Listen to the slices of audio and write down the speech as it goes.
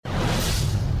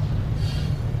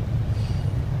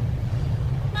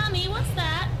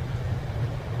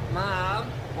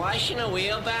Inspirational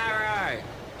wheelbarrow.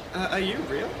 Are you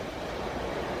real?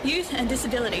 Youth and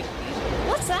disability.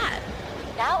 What's that?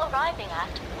 Now arriving at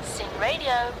Sing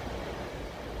Radio.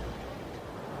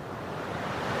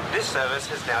 This service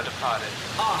has now departed.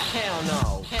 Oh, hell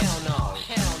no. Hell no.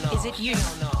 Hell no. Is it youth?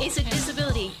 Hell no. Is it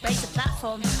disability? Raise the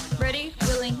platform. Ready,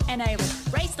 willing, and able.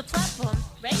 Raise the platform.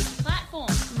 Raise the platform.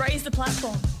 Raise the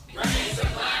platform. Raise the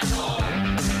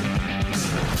platform.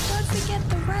 Don't forget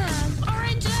the ram.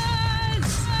 Oranges!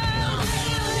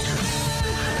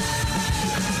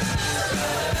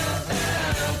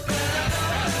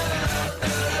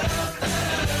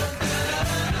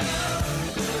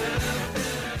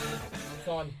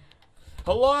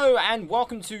 Hello and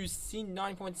welcome to Sin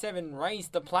 9.7 Raise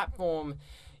the Platform.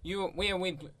 We are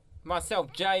with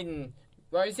myself, Jaden,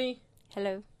 Rosie.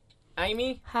 Hello.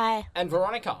 Amy. Hi. And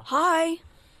Veronica. Hi.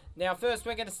 Now first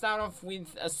we're going to start off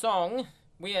with a song.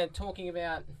 We are talking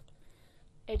about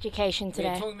Education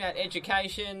today. We're talking about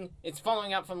education. It's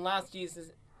following up from last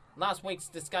week's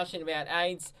discussion about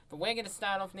AIDS. But we're going to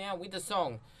start off now with a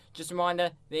song. Just a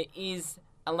reminder, there is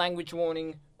a language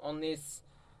warning on this.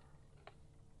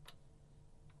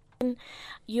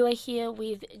 You are here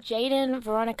with Jaden,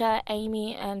 Veronica,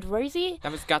 Amy, and Rosie.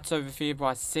 That was Guts Over Fear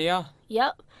by Sia.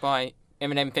 Yep. By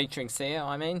Eminem featuring Sia,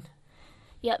 I mean.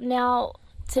 Yep. Now,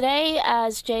 today,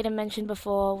 as Jaden mentioned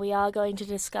before, we are going to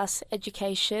discuss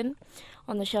education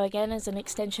on the show again as an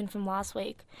extension from last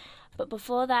week. But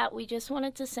before that, we just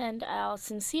wanted to send our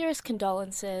sincerest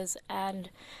condolences and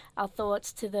our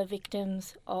thoughts to the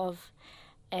victims of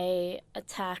a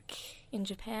attack in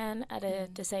Japan at a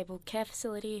disabled care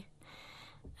facility.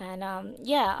 And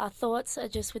our thoughts are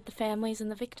just with the families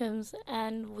and the victims,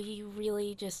 and we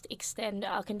really just extend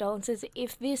our condolences.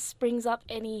 If this brings up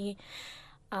any,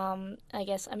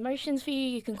 emotions for you,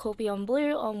 you can call Beyond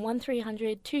Blue on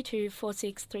 1300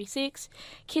 224636,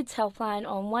 Kids Helpline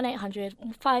on 1800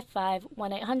 55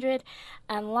 1800,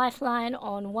 and Lifeline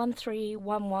on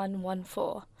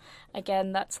 131114.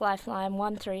 Again, that's Lifeline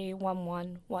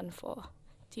 131114.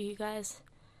 Do you guys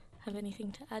have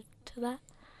anything to add to that?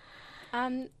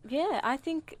 I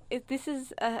think this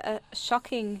is a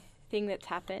shocking thing that's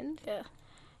happened. Yeah.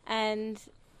 And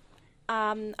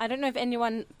I don't know if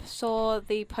anyone saw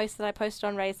the post that I posted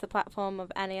on Raise the Platform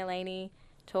of Annie Eleni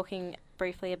talking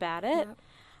briefly about it.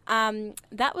 Yeah.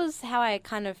 That was how I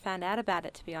kind of found out about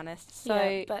it, to be honest. So,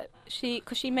 yeah, but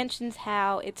because she mentions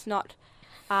how it's not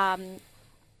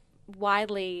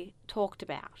widely talked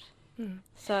about. Yeah,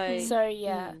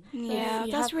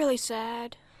 that's really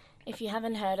sad. If you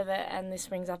haven't heard of it and this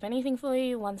brings up anything for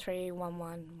you,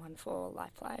 131114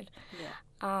 Lifeline. Yeah.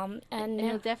 And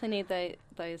you'll definitely need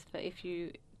those for if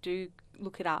you do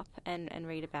look it up and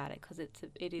read about it, because it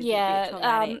is a bit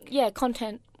traumatic.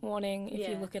 Content warning if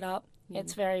you look it up.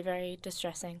 It's very, very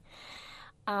distressing.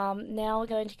 Now we're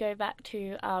going to go back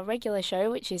to our regular show,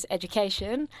 which is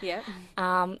education. Yeah.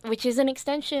 Which is an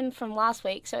extension from last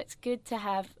week, so it's good to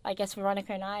have, I guess,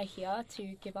 Veronica and I here to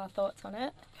give our thoughts on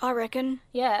it. I reckon.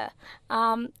 Yeah.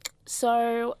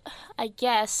 So I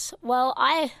guess,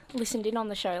 I listened in on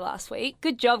the show last week.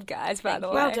 Good job, guys, by the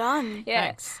way. Well done.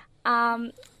 Yeah. Thanks.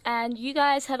 And you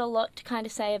guys had a lot to kind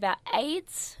of say about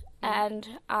AIDS, and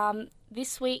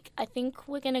this week, I think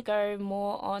we're going to go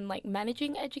more on,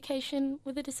 managing education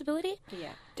with a disability.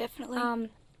 Yeah, definitely.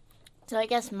 So I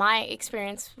guess my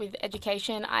experience with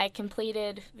education, I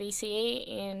completed VCE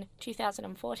in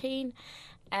 2014,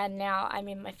 and now I'm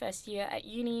in my first year at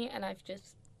uni, and I've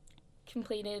just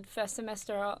completed first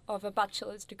semester of a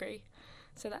bachelor's degree.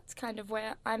 So that's kind of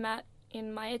where I'm at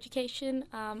in my education.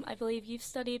 I believe you've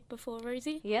studied before,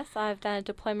 Rosie? Yes, I've done a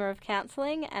Diploma of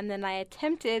Counselling, and then I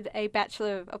attempted a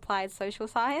Bachelor of Applied Social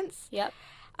Science. Yep.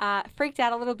 Freaked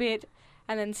out a little bit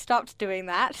and then stopped doing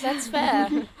that. That's fair.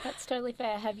 That's totally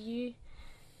fair. Have you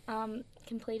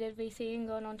completed VC and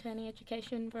gone on to any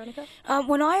education, Veronica?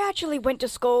 When I actually went to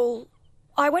school,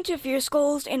 I went to a few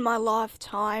schools in my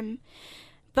lifetime,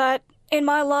 but in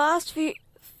my last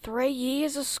 3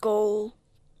 years of school,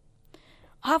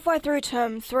 halfway through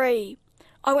term 3,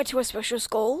 I went to a special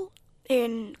school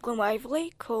in Glen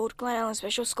Waverley called Glen Allen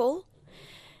Special School,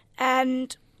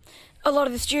 and a lot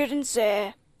of the students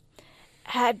there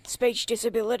had speech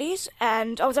disabilities,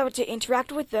 and I was able to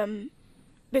interact with them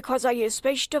because I used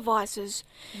speech devices.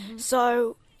 Mm-hmm.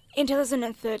 So in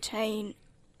 2013,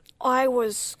 I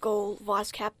was school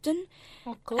vice captain,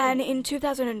 and in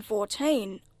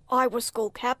 2014, I was school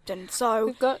captain.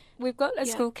 So we've got a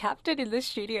school captain in the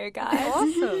studio, guys.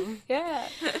 Awesome. Yeah.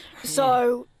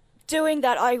 So doing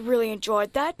that, I really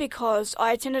enjoyed that because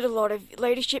I attended a lot of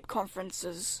leadership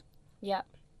conferences. Yep.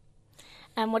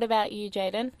 And what about you,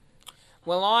 Jaden?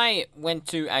 Well, I went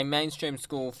to a mainstream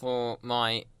school for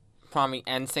my primary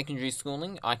and secondary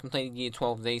schooling. I completed Year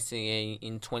 12 DCE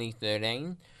in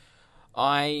 2013.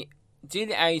 I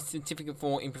did a certificate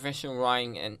in professional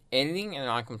writing and editing, and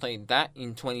I completed that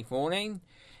in 2014.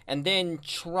 And then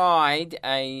tried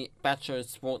a Bachelor of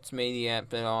Sports Media,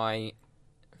 but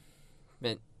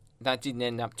that didn't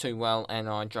end up too well, and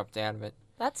I dropped out of it.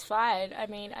 That's fine. I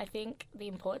mean, I think the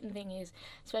important thing is,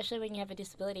 especially when you have a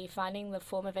disability, finding the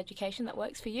form of education that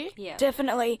works for you. Yeah.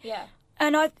 Definitely. Yeah.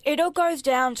 And it all goes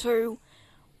down to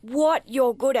what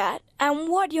you're good at and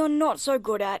what you're not so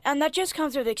good at. And that just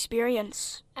comes with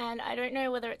experience. And I don't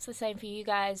know whether it's the same for you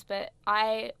guys, but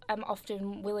I am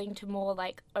often willing to more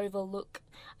overlook,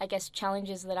 I guess,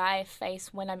 challenges that I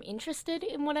face when I'm interested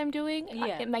in what I'm doing.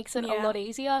 Yeah. It makes it a Yeah. lot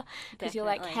easier because you're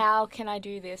like, Definitely. how can I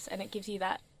do this? And it gives you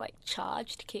that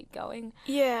charge to keep going.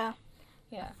 Yeah.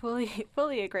 Yeah.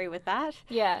 Fully agree with that.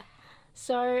 Yeah.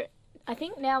 So I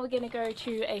think now we're going to go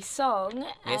to a song.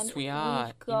 Yes, and we are.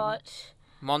 We've got...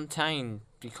 Montaigne,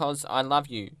 Because I Love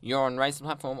You. You're on Raise the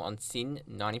Platform on SYN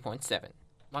 90.7.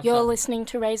 You're listening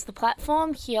to Raise the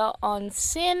Platform here on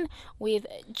SYN with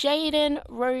Jaden,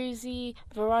 Rosie,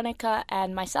 Veronica,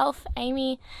 and myself,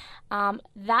 Amy.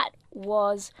 That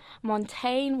was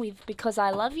Montaigne with Because I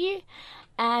Love You.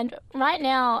 And right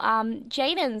now,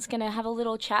 Jaden's going to have a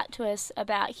little chat to us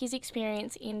about his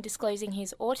experience in disclosing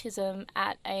his autism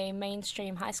at a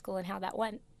mainstream high school and how that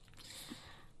went.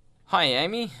 Hi,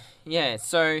 Amy. Yeah,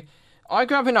 so I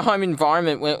grew up in a home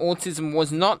environment where autism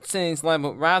was not seen as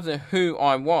label, but rather who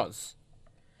I was.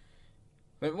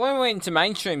 But when I went to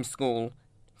mainstream school,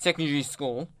 secondary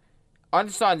school, I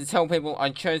decided to tell people I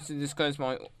chose to disclose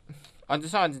my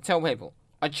autism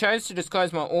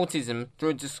through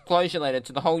a disclosure letter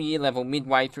to the whole year level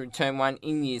midway through term 1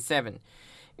 in year 7.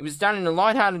 It was done in a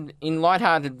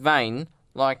light-hearted vein,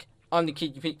 like I'm the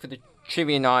kid you pick for the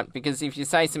trivia night, because if you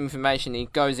say some information,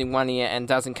 it goes in one ear and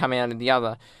doesn't come out of the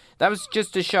other. That was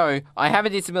just to show I have a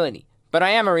disability, but I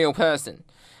am a real person,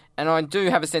 and I do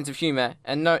have a sense of humour,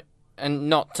 and not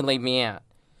to leave me out.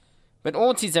 But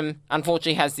autism,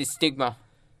 unfortunately, has this stigma.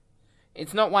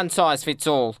 It's not one size fits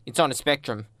all. It's on a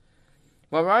spectrum.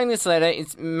 While writing this letter,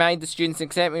 it's made the students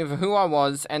accept me for who I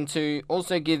was, and to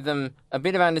also give them a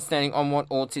bit of understanding on what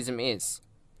autism is.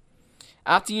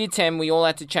 After year 10, we all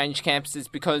had to change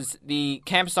campuses because the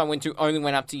campus I went to only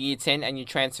went up to year 10, and you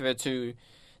transfer to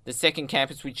the second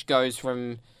campus, which goes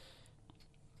from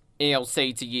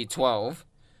ELC to year 12.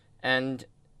 And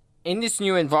in this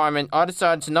new environment, I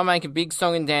decided to not make a big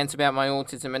song and dance about my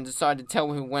autism and decided to tell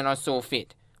people when I saw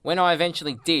fit. When I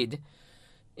eventually did,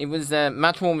 it was a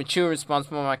much more mature response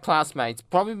from my classmates,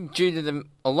 probably due to them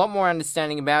a lot more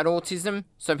understanding about autism,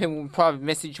 so people would probably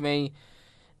message me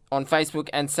on Facebook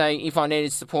and say if I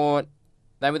needed support,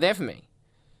 they were there for me.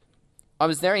 I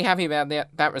was very happy about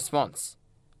that response.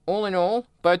 All in all,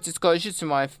 both disclosures to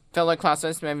my fellow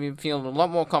classmates made me feel a lot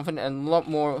more confident and a lot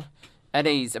more at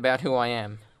ease about who I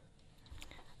am.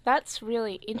 That's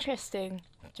really interesting,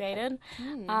 Jaden.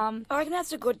 I reckon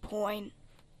that's a good point.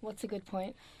 What's a good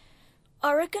point?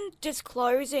 I reckon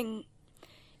disclosing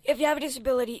if you have a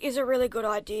disability is a really good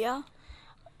idea.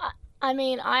 I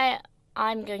mean,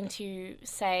 I'm going to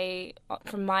say,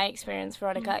 from my experience,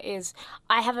 Veronica, is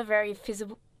I have a very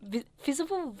visible, there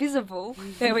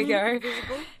we go.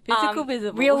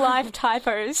 Visible. Real life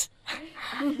typos.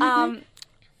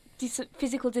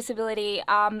 Physical disability.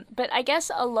 But I guess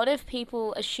a lot of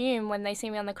people assume when they see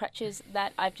me on the crutches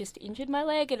that I've just injured my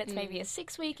leg and it's maybe a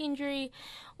 6-week injury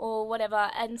or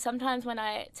whatever. And sometimes when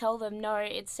I tell them, no,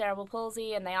 it's cerebral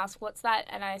palsy, and they ask, what's that?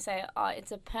 And I say, oh,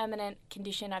 it's a permanent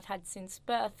condition I've had since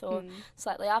birth or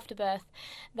slightly after birth.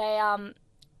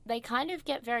 They kind of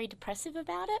get very depressive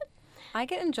about it. I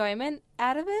get enjoyment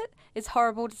out of it. It's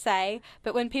horrible to say,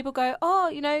 but when people go,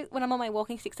 oh, when I'm on my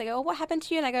walking sticks, they go, oh, what happened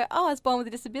to you? And I go, oh, I was born with a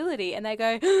disability. And they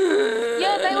go,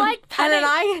 yeah, they like panic. And then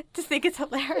I just think it's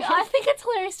hilarious. I think it's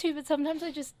hilarious too, but sometimes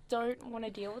I just don't want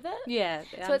to deal with it. Yeah.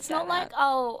 So it's not like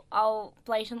I'll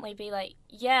blatantly be like,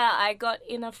 yeah, I got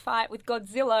in a fight with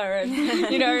Godzilla and,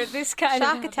 this kind of...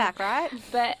 Shark attack, right?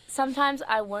 But sometimes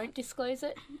I won't disclose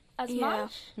it as Yeah.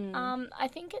 much. I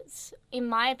think in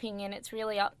my opinion, it's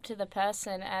really up to the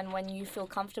person and when you feel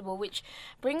comfortable, which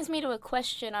brings me to a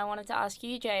question I wanted to ask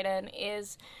you, Jaden,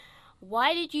 is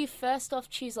why did you first off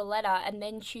choose a letter and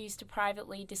then choose to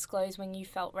privately disclose when you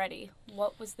felt ready?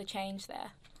 What was the change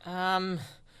there?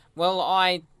 Well,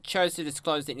 I chose to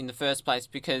disclose it in the first place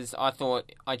because I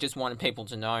thought I just wanted people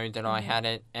to know that I had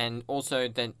it, and also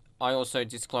that I also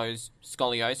disclosed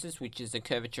scoliosis, which is a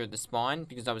curvature of the spine,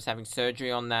 because I was having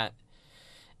surgery on that.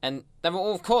 And they were,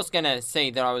 of course, going to see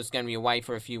that I was going to be away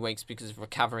for a few weeks because of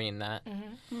recovery and that.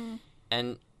 Mm-hmm.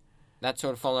 And that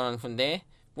sort of followed on from there.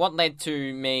 What led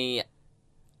to me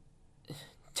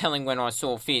telling when I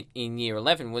saw fit in year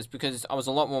 11 was because I was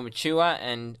a lot more mature,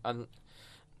 and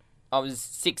I was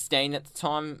 16 at the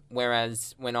time,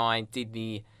 whereas when I did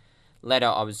the letter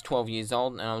I was 12 years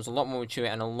old, and I was a lot more mature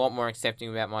and a lot more accepting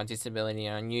about my disability,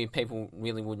 and I knew people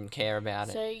really wouldn't care about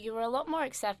it. So you were a lot more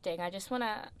accepting. I just want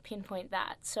to pinpoint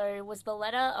that. So was the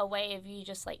letter a way of you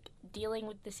just like dealing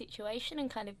with the situation and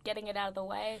kind of getting it out of the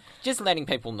way? Just letting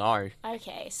people know.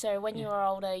 Okay, so when you were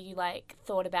older, you like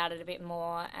thought about it a bit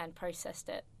more and processed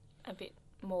it a bit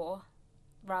more,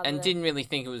 rather And than... didn't really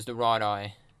think it was the right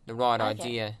Okay.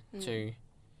 idea to,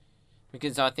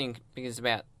 because I think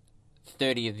about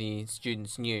 30 of the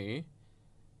students knew.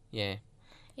 Yeah,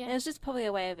 Yeah, it was just probably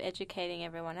a way of educating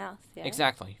everyone else. Yeah.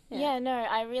 exactly. Yeah, no,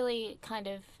 I really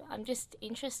I'm just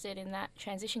interested in that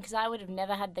transition because I would have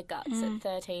never had the guts at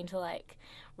 13 to like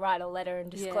write a letter and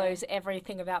disclose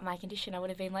everything about my condition. I would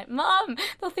have been like, Mum,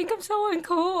 they'll think I'm so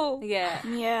uncool. Yeah.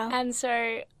 Yeah. And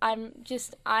so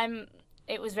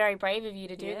it was very brave of you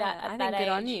to do that at I that think age. good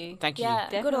on you. Thank you. Yeah.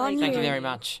 Definitely Good on Thank you you. very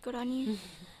much. Good on you.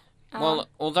 Well,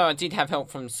 although I did have help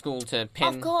from school to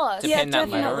pen, Of course. to Yeah, pen that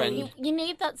letter, definitely. and You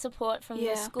need that support from the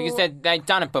Yeah. school. because they'd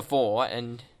done it before,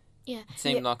 and Yeah. it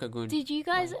seemed like a good. Did you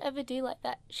guys ever do like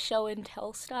that show and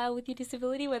tell style with your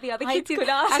disability where the other I kids did- could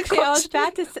ask Actually, I was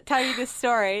questions? about to tell you this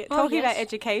story, talking about yes.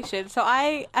 education. So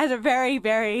I, at a very,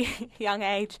 very young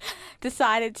age,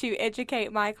 decided to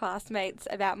educate my classmates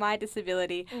about my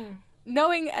disability.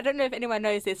 Knowing, I don't know if anyone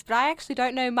knows this, but I actually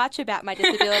don't know much about my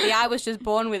disability. I was just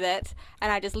born with it,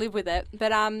 and I just live with it.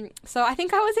 But so I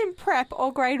think I was in prep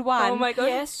or grade 1. Oh my god.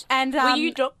 Yes. And Were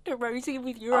you Dr. Rosie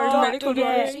with your own Dr. medical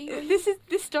Rosie. degree?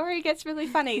 This story gets really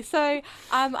funny. So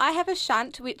I have a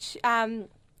shunt, which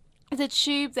is a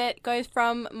tube that goes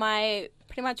from my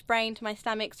pretty much brain to my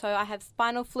stomach. So I have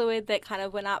spinal fluid that kind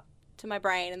of went up to my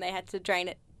brain, and they had to drain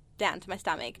it down to my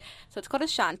stomach. So it's called a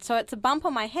shunt. So it's a bump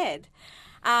on my head.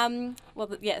 So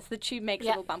the tube makes a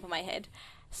little bump on my head.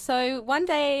 So one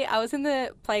day I was in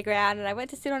the playground and I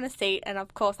went to sit on a seat, and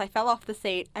of course I fell off the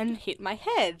seat and hit my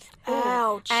head.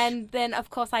 Ouch. And then of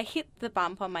course I hit the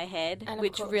bump on my head, And of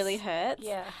which course, really hurts.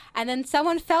 yeah. And then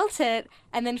someone felt it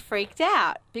and then freaked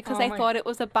out because Oh they my- thought it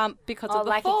was a bump because of the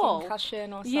like fall. a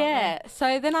concussion or something. Yeah.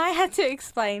 So then I had to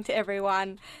explain to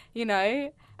everyone,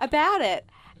 about it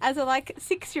as a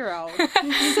 6-year-old.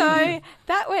 So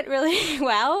that went really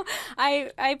well.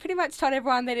 I pretty much told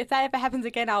everyone that if that ever happens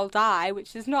again, I'll die,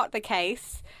 which is not the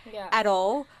case Yeah. at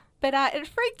all. But it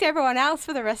freaked everyone else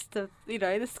for the rest of,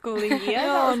 the schooling year.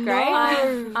 That was Oh, great.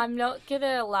 no. I'm not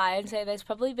gonna lie and say there's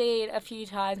probably been a few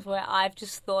times where I've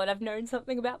just thought I've known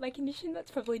something about my condition that's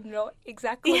probably not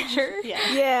exactly true. Yeah.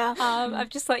 Yeah. I've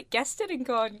just guessed it and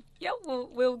gone, yeah,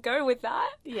 we'll go with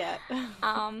that. Yeah.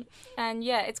 And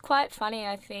yeah, it's quite funny,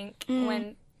 I think,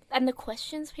 and the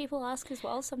questions people ask as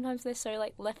well, sometimes they're so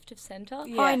left of centre.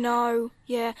 Yeah. I know.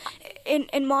 Yeah.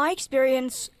 In my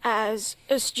experience as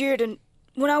a student,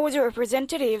 when I was a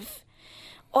representative,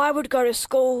 I would go to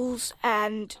schools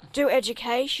and do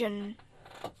education.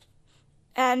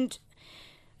 And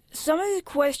some of the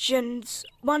questions,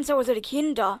 once I was at a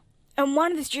kinder, and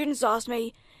one of the students asked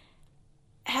me,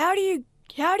 how do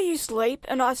you sleep?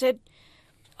 And I said,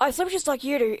 I sleep just like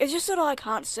you do. It's just that I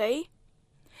can't see.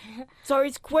 So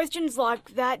it's questions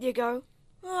like that you go,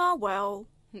 oh, well.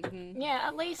 Yeah,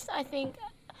 at least I think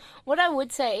what I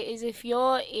would say is if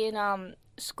you're in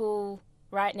school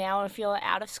right now, or if you're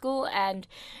out of school and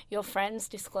your friends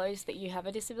disclose that you have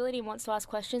a disability and wants to ask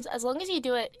questions, as long as you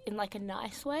do it in a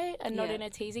nice way and not Yeah. in a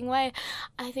teasing way,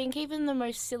 I think even the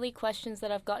most silly questions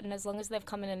that I've gotten, as long as they've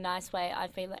come in a nice way,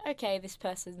 I'd be like, okay, this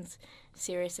person's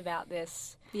serious about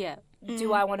this. Yeah.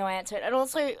 Do I want to answer it? And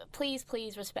also, please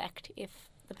respect if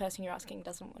the person you're asking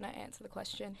doesn't want to answer the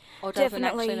question Or doesn't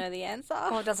Definitely. actually know the answer.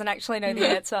 or doesn't actually know the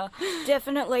answer.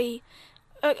 Definitely.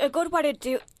 A good way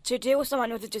to deal with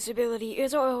someone with a disability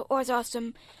is always ask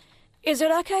them, is it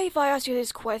okay if I ask you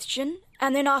this question?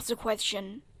 And then ask the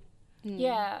question.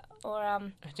 Yeah, or I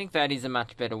think that is a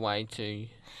much better way to.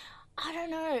 I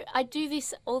don't know. I do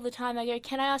this all the time. I go,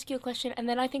 can I ask you a question? And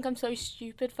then I think I'm so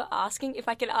stupid for asking if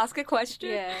I can ask a question.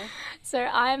 Yeah. So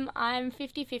I'm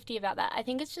 50-50 about that. I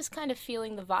think it's just kind of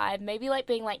feeling the vibe. Maybe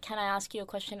being can I ask you a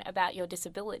question about your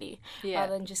disability? Yeah.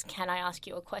 Rather than just, can I ask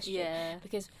you a question? Yeah.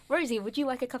 Because, Rosie, would you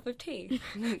like a cup of tea?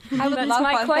 I would That's love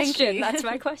my one, thank question. you. That's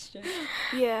my question.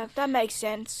 Yeah, that makes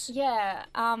sense. Yeah.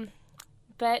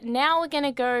 But now we're going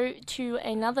to go to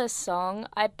another song.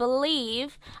 I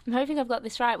believe, I'm hoping I've got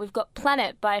this right. We've got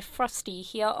Planet by Frosty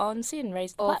here on Sin,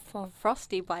 Raise the Or Platform.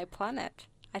 Frosty by Planet.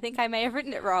 I think I may have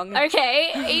written it wrong.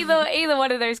 Okay, either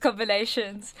one of those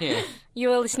combinations. Yeah.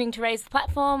 You are listening to Raise the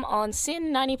Platform on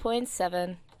Sin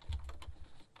 90.7.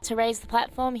 To raise the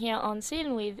platform here on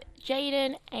Sin with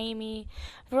Jaden, Amy,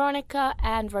 Veronica,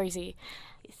 and Rosie.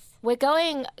 We're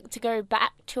going to go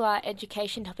back to our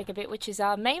education topic a bit, which is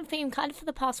our main theme kind of for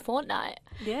the past fortnight.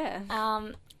 Yeah.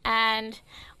 And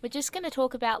we're just going to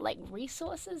talk about like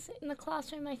resources in the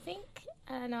classroom, I think,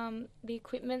 and the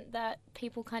equipment that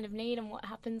people kind of need and what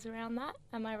happens around that.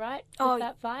 Am I right with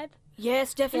that vibe?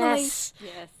 Yes, definitely. Yes.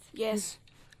 Yes. Yes.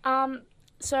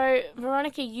 So,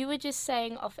 Veronica, you were just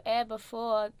saying off air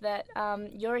before that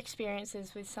your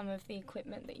experiences with some of the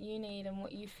equipment that you need and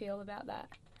what you feel about that.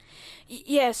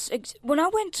 Yes. When I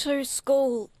went to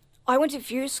school, I went to a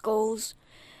few schools.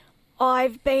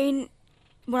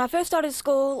 When I first started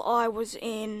school, I was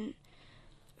in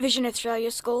Vision Australia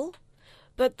School,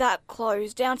 but that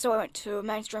closed down, so I went to a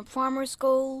mainstream primary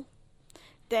school,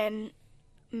 then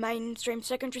mainstream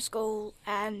secondary school,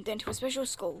 and then to a special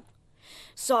school.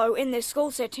 So in their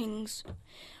school settings,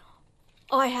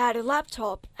 I had a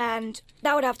laptop, and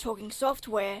that would have talking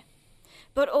software,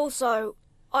 but also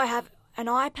I have an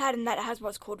iPad, and that has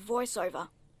what's called VoiceOver.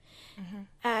 Mm-hmm.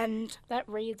 And that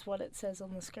reads what it says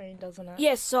on the screen, doesn't it?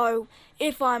 yes, so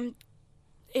if I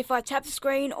tap the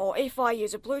screen or if I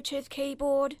use a Bluetooth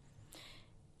keyboard,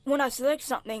 when I select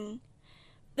something,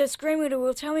 the screen reader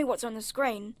will tell me what's on the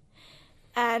screen.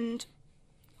 And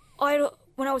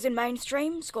when I was in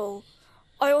mainstream school,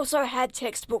 I also had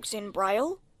textbooks in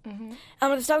Braille. Mm-hmm. And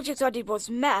one of the subjects I did was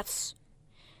maths.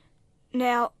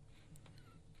 Now,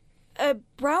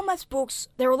 Braille maths books,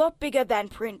 they're a lot bigger than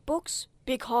print books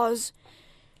because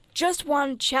just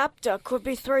one chapter could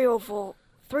be three or four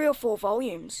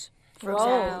volumes, for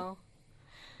example.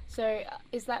 So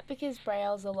is that because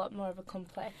Braille's a lot more of a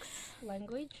complex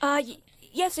language?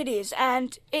 Yes, it is,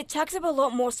 and it takes up a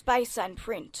lot more space than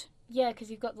print. Yeah,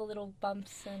 because you've got the little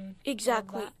bumps and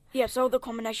Exactly. all that. Yeah, so the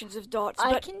combinations of dots.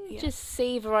 I but, can yeah. just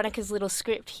see Veronica's little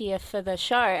script here for the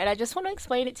show, and I just want to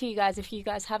explain it to you guys if you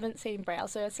guys haven't seen Braille.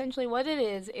 So essentially what it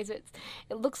is it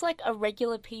looks like a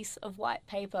regular piece of white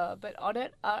paper, but on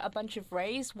it are a bunch of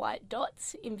raised white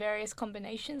dots in various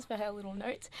combinations for her little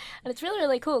notes. And it's really,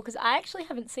 really cool because I actually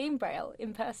haven't seen Braille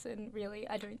in person, really,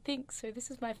 I don't think. So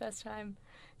this is my first time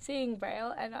seeing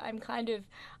Braille, and I'm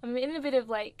in a bit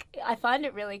of I find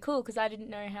it really cool because I didn't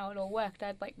know how it all worked.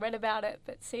 I'd read about it,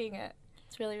 but seeing it,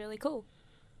 it's really, really cool.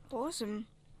 Awesome.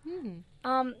 And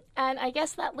I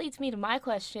guess that leads me to my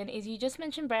question is you just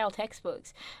mentioned Braille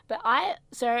textbooks, but I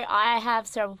have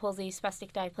cerebral palsy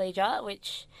spastic diplegia,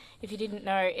 which if you didn't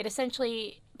know, it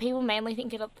essentially, people mainly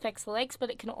think it affects the legs,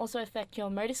 but it can also affect your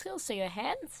motor skills, so your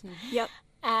hands. Mm-hmm. Yep.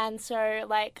 And so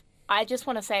I just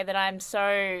want to say that I'm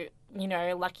so,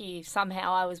 lucky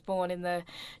somehow I was born in the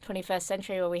 21st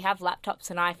century where we have laptops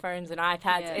and iPhones and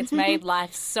iPads. Yeah. It's made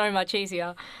life so much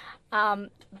easier.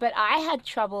 But I had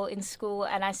trouble in school,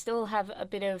 and I still have a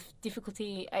bit of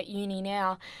difficulty at uni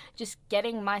now, just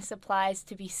getting my supplies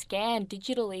to be scanned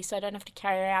digitally so I don't have to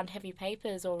carry around heavy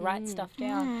papers or write stuff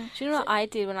down. Do you know what I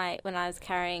did when I was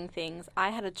carrying things? I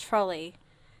had a trolley.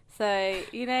 So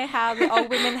you know how the old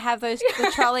women have the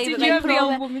trolley Did that you they have put the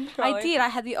all old woman trolley? I did. I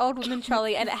had the old woman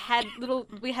trolley, and it had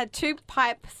we had 2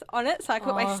 pipes on it, so I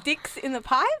put my sticks in the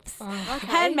pipes.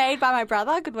 Handmade by my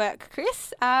brother. Good work,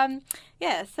 Chris.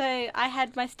 Yeah, so I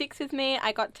had my sticks with me.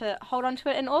 I got to hold on to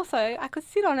it, and also I could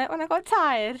sit on it when I got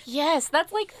tired. Yes,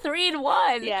 that's 3 in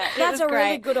 1. Yeah, That's a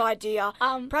really great. good idea.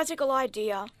 Practical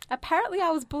idea. Apparently,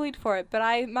 I was bullied for it, but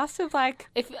I must have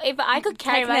If I could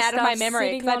carry taken my it out stuff of my memory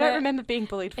sitting because I on don't it, remember being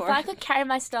bullied for if it. I could carry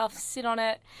my stuff, sit on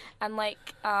it, and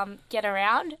get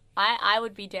around, I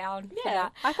would be down for Yeah,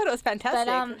 that. I thought it was fantastic.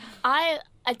 But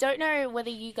I don't know whether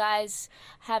you guys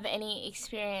have any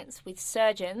experience with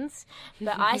surgeons,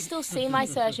 but I still see my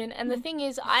surgeon. And the thing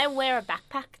is, I wear a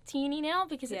backpack to uni now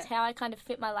because it's how I kind of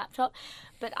fit my laptop.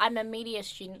 But I'm a media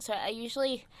student, so I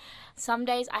usually, some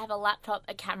days I have a laptop,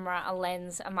 a camera, a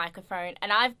lens, a microphone,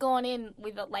 and I've gone in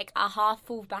with a half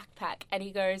full backpack, and he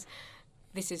goes,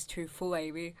 "This is too full,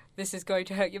 Amy. This is going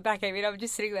to hurt your back, Amy." And I'm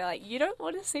just sitting there you don't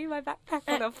want to see my backpack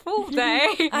on a full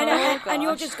day. I know, Oh, and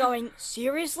you're gosh. just going,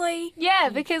 seriously? Yeah,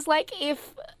 because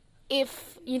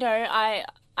if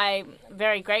I'm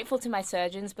very grateful to my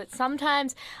surgeons, but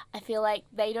sometimes I feel like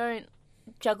they don't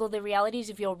juggle the realities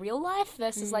of your real life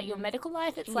versus your medical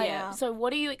life. It's Yeah. so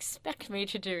what do you expect me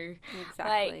to do?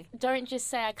 Exactly. Don't just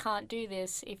say I can't do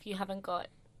this if you haven't got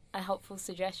a helpful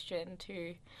suggestion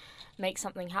to make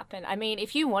something happen. I mean,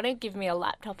 if you want to give me a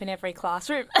laptop in every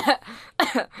classroom,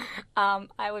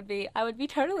 I would be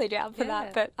totally down for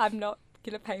that, but I'm not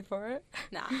gonna pay for it.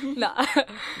 Nah.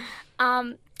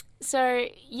 No. So,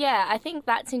 yeah, I think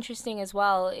that's interesting as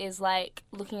well, is like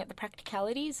looking at the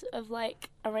practicalities of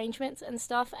like arrangements and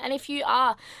stuff. And if you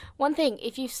are, one thing,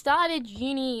 if you've started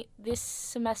uni this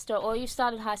semester or you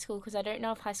started high school, because I don't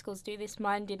know if high schools do this,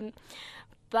 mine didn't.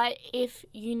 But if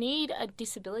you need a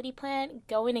disability plan,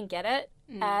 go in and get it.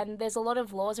 And there's a lot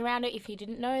of laws around it, if you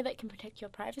didn't know, that can protect your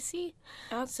privacy.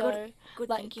 Oh, So, good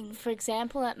like, thinking. for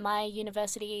example, at my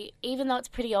university, even though it's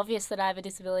pretty obvious that I have a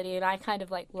disability, and I kind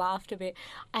of like laughed a bit,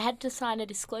 I had to sign a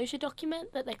disclosure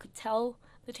document that they could tell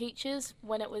the teachers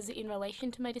when it was in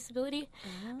relation to my disability.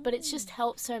 But it's just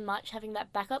helped so much having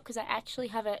that backup, because I actually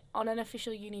have it on an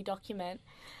official uni document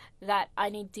that I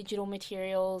need digital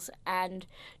materials and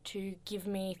to give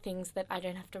me things that I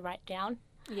don't have to write down.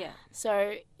 Yeah.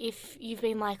 So if you've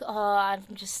been like, oh, I'm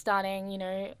just starting,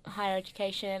 higher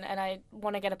education and I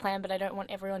want to get a plan but I don't want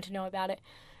everyone to know about it,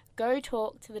 go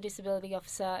talk to the disability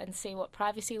officer and see what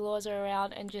privacy laws are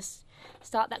around and just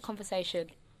start that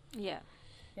conversation. Yeah.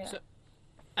 So,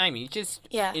 Amy, just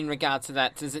Yeah. in regards to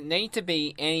that, does it need to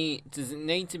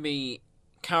be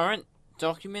current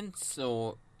documents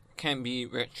or can be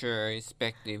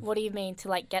retrospective? What do you mean to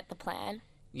like get the plan?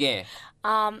 Yeah.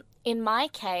 In my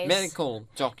case, Medical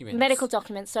documents. medical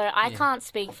documents. So I can't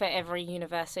speak for every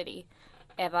university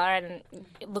ever and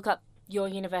look up your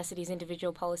university's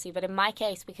individual policy. But in my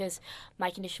case, because my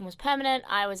condition was permanent,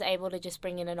 I was able to just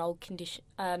bring in an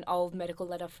old medical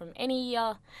letter from any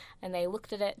year, and they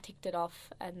looked at it, ticked it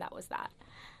off, and that was that.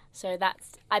 So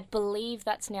I believe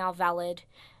that's now valid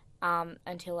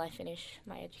until I finish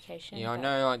my education. Yeah, I but-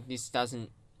 know this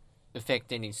doesn't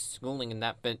affect any schooling and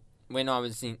that, but when I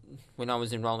was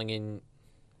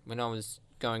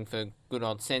going for good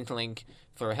old Centrelink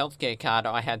for a healthcare card,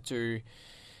 I had to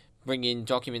bring in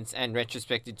documents, and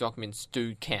retrospective documents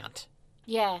do count.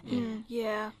 Yeah.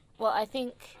 Yeah. Well, I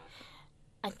think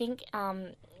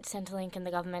Centrelink and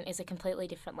the government is a completely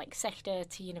different like sector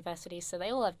to universities, so they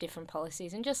all have different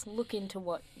policies, and just look into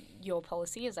what your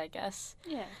policy is, I guess.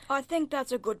 Yeah. I think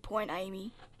that's a good point,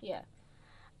 Amy. Yeah.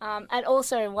 And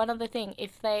also, one other thing,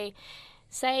 if they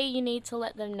say you need to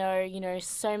let them know,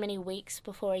 so many weeks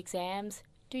before exams,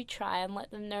 do try and let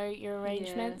them know your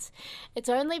arrangements. It's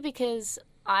only because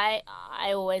I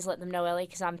always let them know early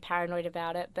because I'm paranoid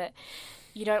about it, but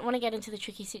you don't want to get into the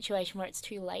tricky situation where it's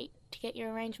too late to get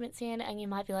your arrangements in, and you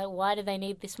might be like, why do they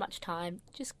need this much time?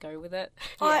 Just go with it.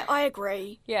 I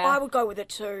agree. Yeah. I would go with it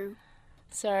too.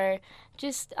 So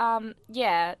just,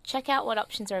 check out what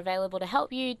options are available to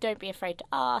help you. Don't be afraid to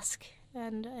ask.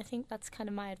 And I think that's kind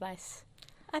of my advice.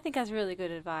 I think that's really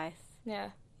good advice.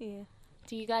 Yeah. Yeah.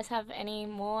 Do you guys have any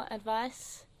more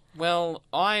advice? Well,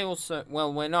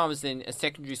 when I was in a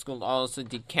secondary school, I also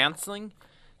did counselling.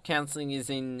 Counselling is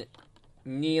in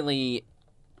nearly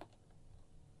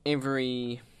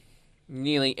every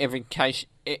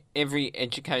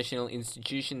educational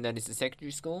institution that is a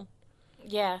secondary school.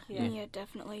 Yeah. Yeah,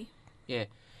 definitely. Yeah,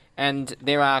 and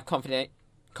there are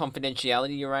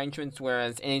confidentiality arrangements,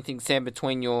 whereas anything said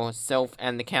between yourself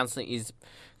and the counsellor is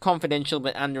confidential,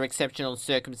 but under exceptional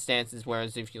circumstances.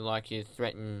 Whereas if you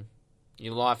threaten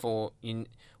your life, or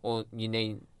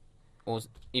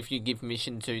if you give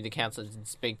permission to the counsellor to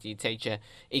speak to your teacher,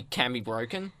 it can be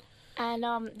broken. And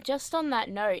just on that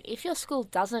note, if your school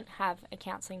doesn't have a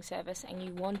counselling service and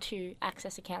you want to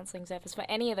access a counselling service for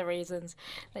any of the reasons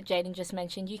that Jaden just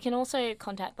mentioned, you can also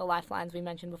contact the lifelines we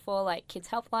mentioned before, like Kids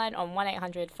Helpline on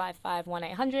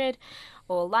 1-800-55-1800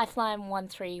 or Lifeline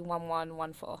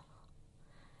 131114.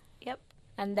 Yep.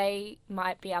 And they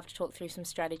might be able to talk through some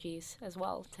strategies as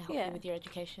well to help you with your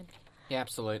education. Yeah,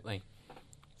 absolutely.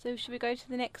 So should we go to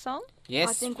the next song? Yes.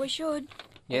 I think we should.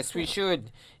 Yes, we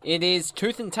should. It is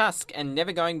Tooth and Tusk and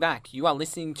Never Going Back. You are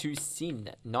listening to Sin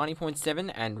 90.7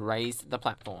 and Raise the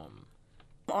Platform.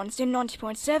 On Sin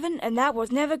 90.7, and that was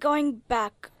Never Going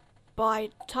Back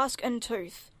by Tusk and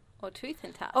Tooth. Or Tooth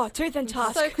and Tusk? Oh, Tooth and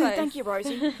Tusk. So close. Thank you,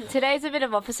 Rosie. Today's a bit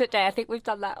of opposite day. I think we've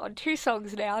done that on 2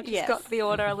 songs now. Just got the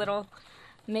order a little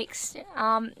mixed.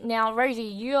 Now, Rosie,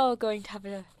 you are going to have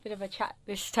a bit of a chat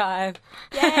this time.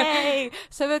 Yay!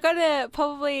 So we're going to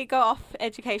probably go off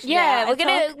education now we're and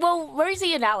going talk- to... Well,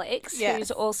 Rosie and Alex, who's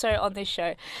also on this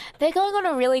show, they're going on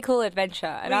a really cool adventure,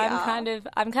 and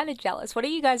I'm kind of jealous. What are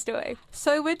you guys doing?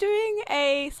 So we're doing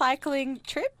a cycling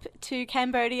trip to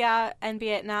Cambodia and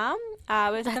Vietnam.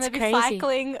 We're going to be crazy.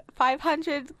 cycling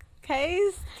 500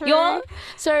 Ks through.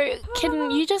 So can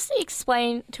you just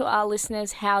explain to our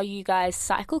listeners how you guys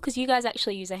cycle? Because you guys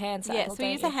actually use a hand cycle. Yes,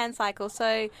 we use a hand cycle.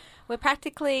 So we're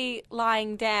practically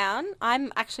lying down.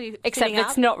 I'm actually Except sitting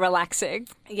it's up. not relaxing.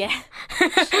 Yeah. Yeah,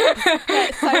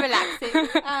 it's so relaxing.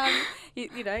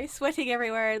 you know, sweating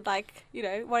everywhere and like, you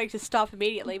know, wanting to stop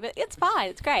immediately. But it's fine.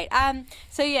 It's great.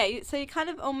 So you're kind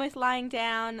of almost lying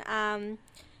down,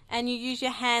 and you use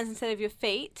your hands instead of your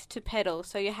feet to pedal.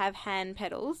 So you have hand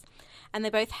pedals, and they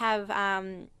both have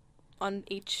on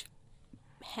each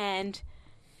hand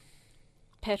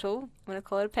pedal, I'm going to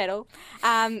call it a pedal,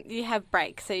 you have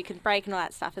brakes, so you can brake and all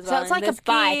that stuff as well. So it's like a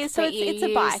bike, gears, so but it's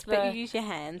you a bike, use but the- you use your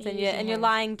hands, you and use you're your and you're hands.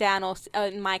 lying down, or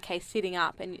in my case, sitting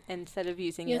up, and instead of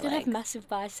using You're your gonna legs. have massive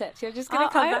biceps. You're just gonna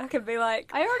come back and be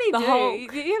like, I already the do.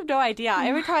 Hulk. You have no idea.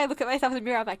 Every time I look at myself in the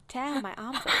mirror, I'm like, damn, my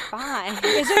arms are fine.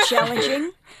 Is it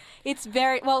challenging? It's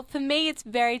very well for me. It's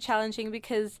very challenging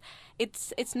because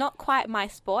it's not quite my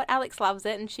sport. Alex loves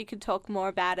it, and she could talk more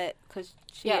about it because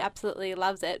she Yeah. absolutely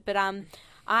loves it. But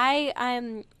I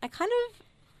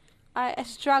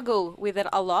struggle with it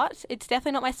a lot. It's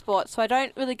definitely not my sport, so I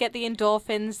don't really get the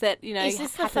endorphins that is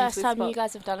this the happens first with time sport. you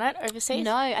guys have done it overseas?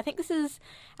 No, I think this is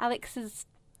Alex's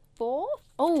fourth.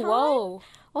 Oh, time whoa.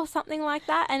 or something like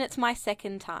that, and it's my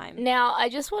second time. Now, I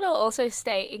just want to also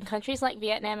state, in countries like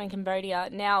Vietnam and Cambodia,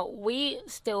 now we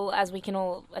still, as we can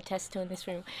all attest to in this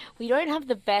room, we don't have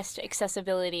the best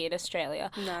accessibility in Australia.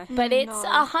 No. But it's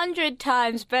 100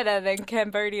 times better than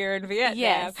Cambodia and Vietnam.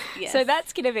 Yes. So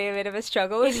that's going to be a bit of a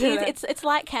struggle, It isn't is. it? It's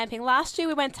like camping. Last year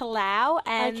we went to Laos,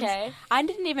 and Okay. I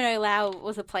didn't even know Laos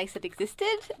was a place that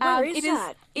existed. Where is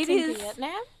that? It It's in is.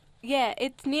 Vietnam? Yeah,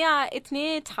 it's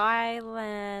near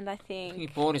Thailand, I think. He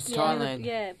borders Thailand.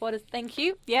 Yeah, borders. Thank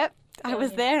you. Yep. I was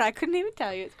yeah. there and I couldn't even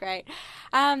tell you. It's great.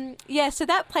 So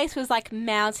that place was like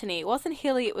mountainy. It wasn't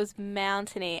hilly, it was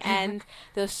mountainy. And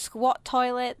there were squat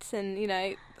toilets, and, you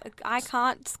know, I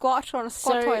can't squat on a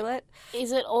squat So- toilet.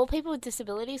 Is it all people with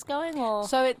disabilities going, or?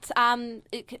 So it's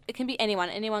it can be anyone.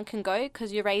 Anyone can go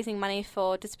because you're raising money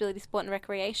for disability sport and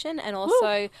recreation, and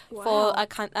also for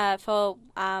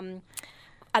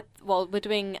we're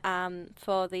doing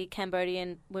for the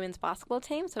Cambodian women's basketball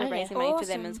team, so we're Okay. raising money for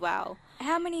them Awesome. as well.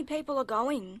 How many people are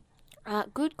going?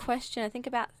 Good question. I think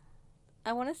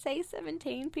I want to say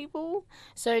 17 people.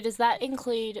 So does that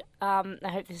include, I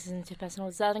hope this isn't too personal,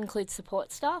 does that include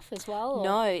support staff as well? Or?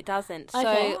 No, it doesn't.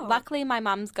 Okay. So luckily my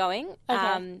mum's going,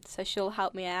 Okay. so she'll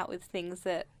help me out with things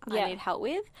that Yeah. I need help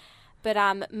with. But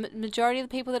majority of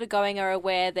the people that are going are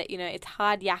aware that, you know, it's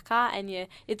hard yakka and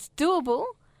it's doable,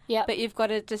 Yeah. but you've got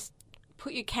to just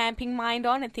put your camping mind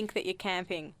on and think that you're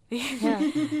camping.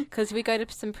 Because we go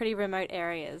to some pretty remote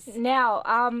areas. Now,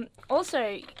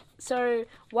 also, so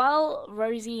while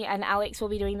Rosie and Alex will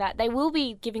be doing that, they will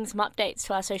be giving some updates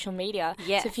to our social media.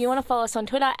 Yes. So if you want to follow us on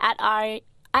Twitter at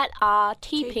RTPSyn.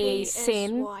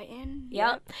 TPSYN.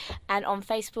 Yep. And on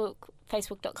Facebook,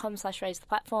 facebook.com/raise the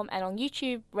platform, and on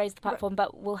YouTube, raise the platform,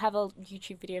 but we'll have a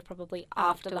YouTube video probably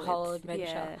after the whole Afterwards.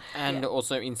 adventure. Yeah. And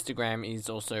also Instagram is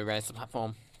also Raise the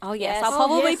Platform. Oh, yes. Yes. I'll Oh,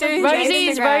 probably yes, do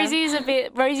Rosie's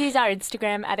Instagram. Rosie's our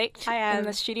Instagram addict I am, in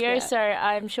the studio, yeah. so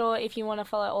I'm sure if you want to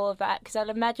follow all of that, because I'd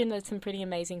imagine there's some pretty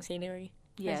amazing scenery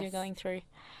as Yes. you're going through.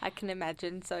 I can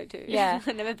imagine so too. Yeah.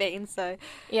 I've never been, so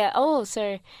Yeah. Oh,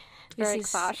 so this Very is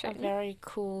exciting. a very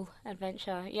cool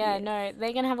adventure. Yeah. No,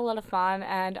 they're gonna have a lot of fun,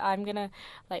 and I'm gonna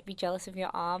be jealous of your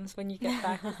arms when you get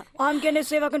back. I'm going to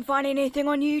see if I can find anything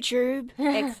on YouTube.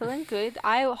 excellent, good.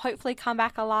 I will hopefully come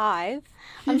back alive.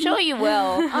 I'm sure you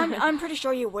will. I'm pretty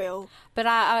sure you will. But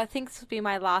I think this will be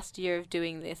my last year of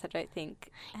doing this. I don't think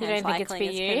You don't think it's cycling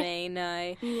for is you? for me,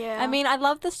 no. Yeah. I mean, I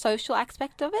love the social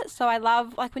aspect of it. So I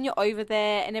love, like, when you're over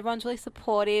there and everyone's really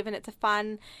supportive and it's a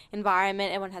fun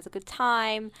environment, everyone has a good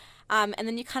time. And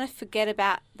then you kind of forget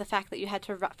about the fact that you had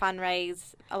to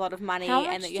fundraise a lot of money How much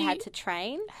and that you do had you- to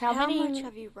train. How How many? much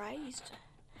have you raised?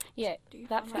 Yeah, you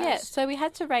that find fast. Yeah, so we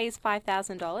had to raise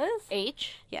 $5,000.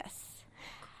 Each. Yes.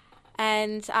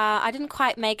 And I didn't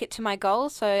quite make it to my goal,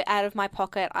 so out of my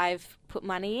pocket I've put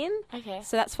money in. Okay.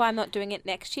 So that's why I'm not doing it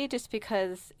next year, just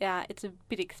because it's a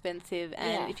bit expensive.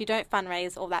 And Yeah. if you don't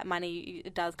fundraise all that money,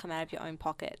 it does come out of your own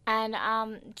pocket. And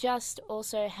just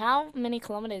also, how many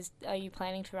kilometers are you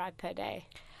planning to ride per day?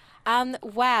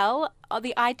 Well, on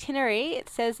the itinerary, it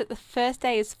says that the first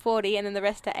day is 40 and then the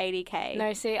rest are 80k.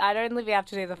 No, see, I'd only be able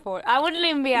to do the 40. I wouldn't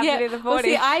even be able to do the 40. Well,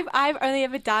 see, I've only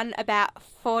ever done about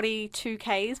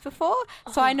 42k's before,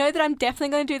 so I know that I'm definitely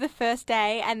going to do the first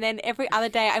day, and then every other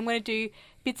day I'm going to do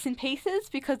bits and pieces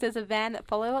because there's a van that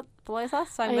follows us,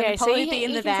 so I'm going Okay, to so probably you be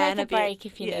in you the can van take a bit. break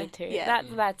if you Yeah, need to. Yeah.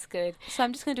 That's good. So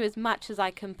I'm just going to do as much as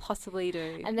I can possibly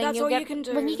do. And then That's you'll all get, you can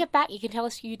do. when you get back, you can tell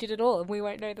us you did it all, and we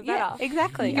won't know the Yeah, better.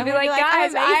 exactly. You can I'm be gonna like,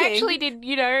 "I'm guys, I amazing." actually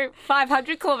did,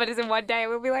 500 kilometers in one day. And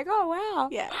we'll be like, oh, wow.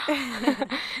 Yeah.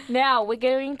 Now, we're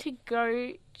going to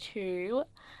go to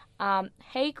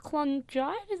Hayclon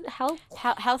Drive, is it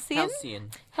Halcyon?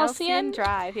 Halcyon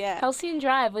Drive, yeah. Halcyon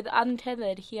Drive with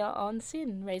Untethered here on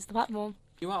SYN. Raise the platform.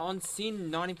 You are on SYN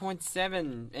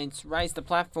 90.7. It's Raise the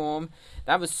Platform.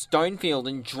 That was Stonefield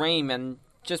and Dream, and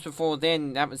just before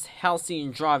then, that was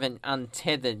Halcyon Drive and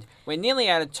Untethered. We're nearly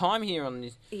out of time here on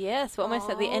this. Yes, we're almost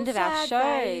at the end of our sad show.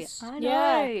 face. I know.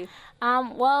 Yeah.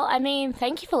 Well, I mean,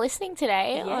 thank you for listening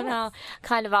today on our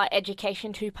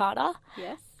education two-parter.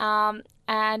 Yes.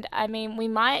 And I mean, we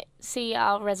might see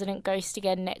our resident ghost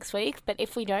again next week, but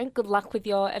if we don't, good luck with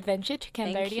your adventure to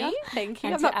Cambodia. Thank you.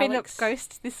 And I've to not been a Alex.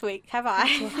 ghost this week, have I?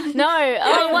 No.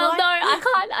 Oh, well, no,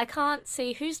 I can't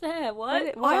see who's there.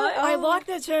 What? I like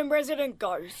the term resident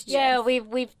ghost. Yeah,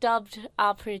 we've dubbed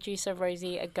our producer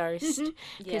Rosie a ghost.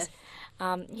 Yes.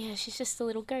 Yeah, she's just a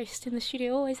little ghost in the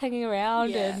studio, always hanging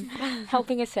around Yeah. and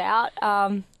helping us out.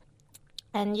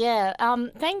 And yeah,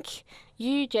 thank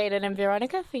you, Jaden and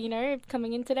Veronica, for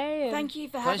coming in today. And Thank you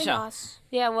for having Pleasure. us.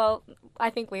 yeah, well,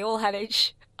 I think we all had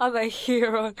each other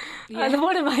here on.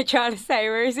 What am I trying to say,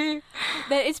 Rosie?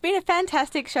 It's been a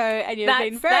fantastic show, and you've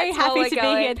been That's very where happy we're to be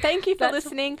going. here. Thank you for That's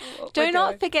listening. where Do we're not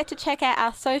going. forget to check out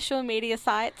our social media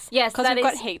sites. Yes, because that we've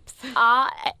got is- heaps.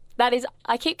 That is,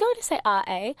 I keep going to say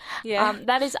RA. Yeah.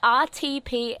 That is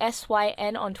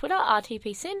RTPSYN on Twitter,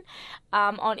 RTPSyn.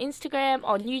 On Instagram,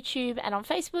 on YouTube, and on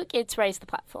Facebook, it's Raise the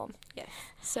Platform. Yes.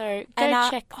 So go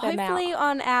And check them out. hopefully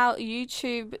on our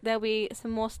YouTube there'll be some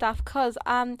more stuff, because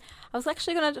I was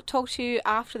actually going to talk to you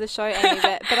after the show, Amy,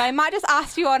 but I might just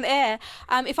ask you on air.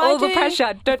 If I All do, the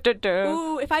pressure.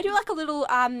 Ooh, if I do like a little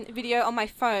video on my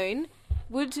phone,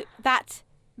 would that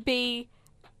be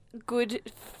good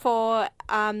for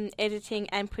editing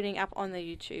and putting up on the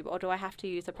YouTube, or do I have to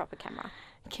use a proper camera?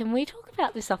 Can we talk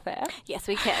about this off air? Yes,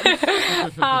 we can.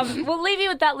 We'll leave you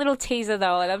with that little teaser,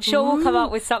 though, and I'm sure we'll come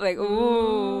up with something.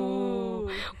 Ooh.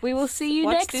 We will see you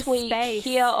Watch next this week space.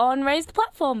 here on Raise the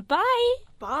Platform. Bye.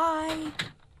 Bye.